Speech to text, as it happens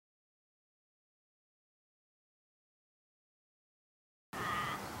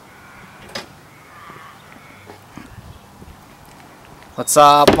What's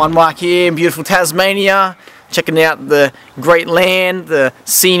up? I'm Mike here in beautiful Tasmania, checking out the great land, the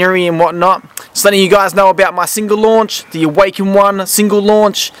scenery and whatnot. Just letting you guys know about my single launch, the Awaken One single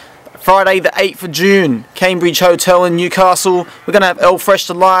launch, Friday the 8th of June, Cambridge Hotel in Newcastle. We're going to have El Fresh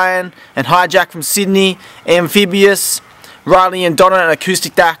the Lion and Hijack from Sydney, Amphibious, Riley and Donna, an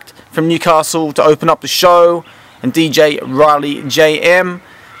acoustic act from Newcastle to open up the show, and DJ Riley JM.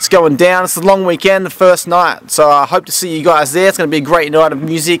 It's going down. It's a long weekend, the first night, so I hope to see you guys there. It's going to be a great night of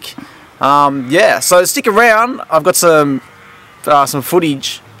music. Yeah, so stick around. I've got some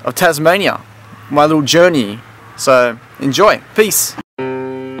footage of Tasmania, my little journey. So enjoy. Peace.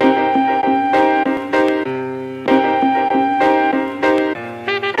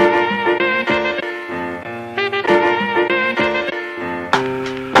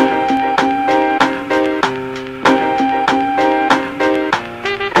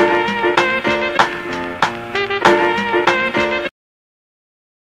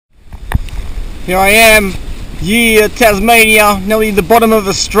 Here I am, Tasmania, nearly the bottom of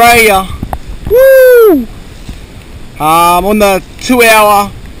Australia. Woo! On the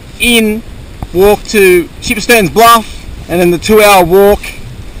 2-hour walk to Shipsterns Bluff, and then the 2-hour walk,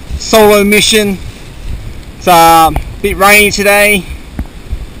 solo mission. It's a bit rainy today.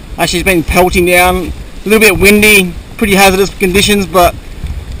 Actually, it's been pelting down, a little bit windy, pretty hazardous conditions, but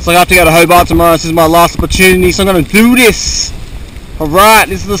it's like I have to go to Hobart tomorrow. This is my last opportunity, so I'm going to do this. Alright,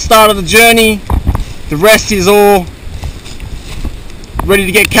 this is the start of the journey. The rest is all ready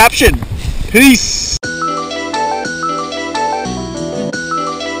to get captured. Peace!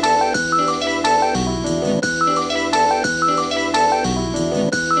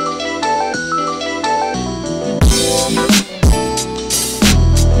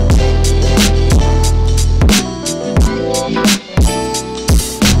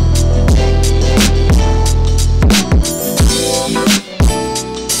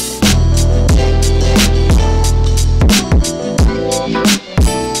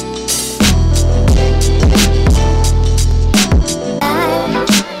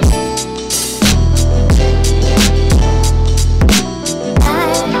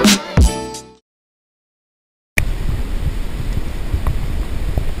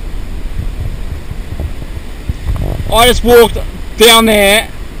 I just walked down there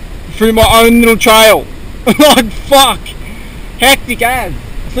through my own little trail. Like, fuck. Hectic as.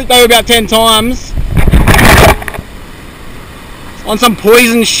 I flipped over about 10 times. On some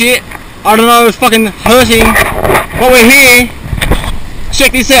poison shit. I don't know, it's fucking hurting. But we're here.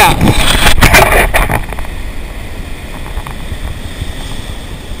 Check this out.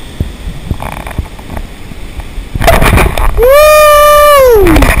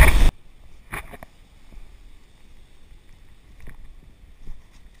 Woo!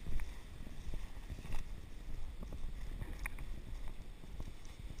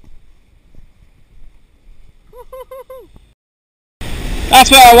 That's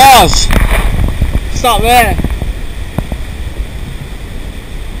where I was. Stop there.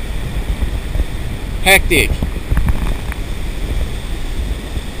 Hectic.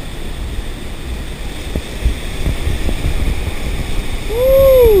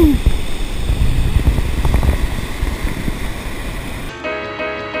 Woo!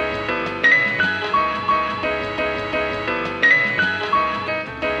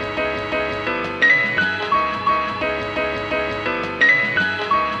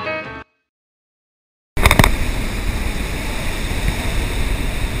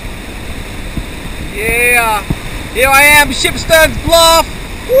 Yeah, here I am, Shipsterns Bluff.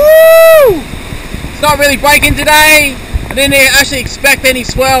 Woo! It's not really breaking today. I didn't actually expect any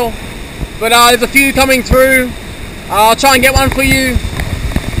swell, but there's a few coming through. I'll try and get one for you.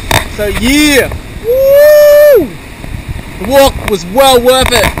 So yeah, woo! The walk was well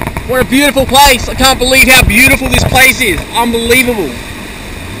worth it. What a beautiful place. I can't believe how beautiful this place is. Unbelievable.